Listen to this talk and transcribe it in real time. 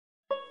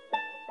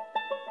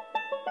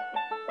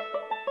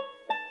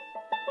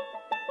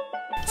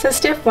So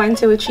step 1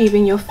 to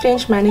achieving your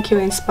French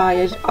manicure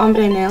inspired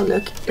ombre nail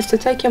look is to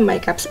take your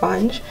makeup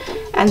sponge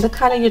and the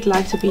color you'd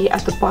like to be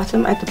at the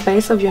bottom, at the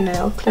base of your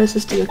nail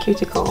closest to your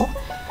cuticle,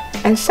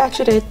 and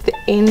saturate the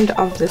end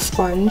of the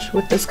sponge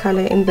with this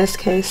color. In this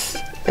case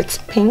it's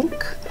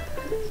pink.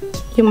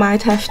 You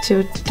might have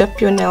to dip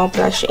your nail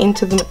brush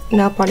into the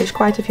nail polish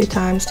quite a few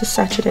times to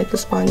saturate the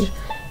sponge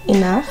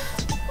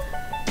enough.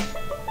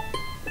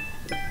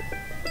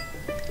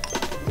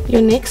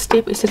 Your next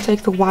step is to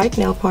take the white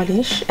nail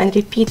polish and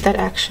repeat that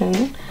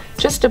action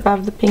just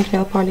above the pink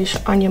nail polish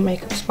on your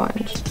makeup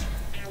sponge,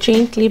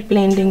 gently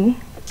blending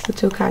the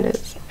two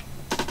colors.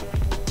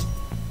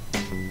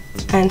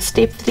 And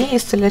step 3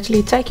 is to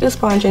literally take your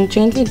sponge and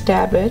gently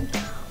dab it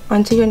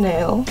onto your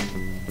nail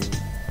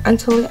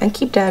and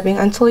keep dabbing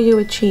until you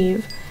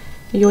achieve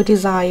your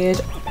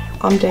desired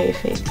ombre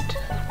effect.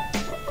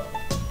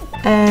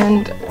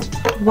 And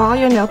while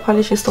your nail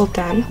polish is still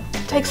damp,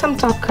 take some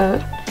top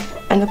coat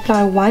and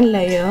apply one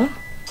layer,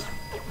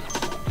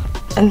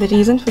 and the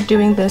reason for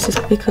doing this is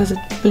because it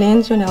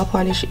blends your nail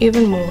polish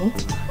even more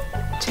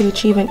to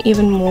achieve an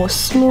even more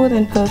smooth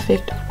and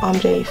perfect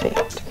ombre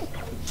effect.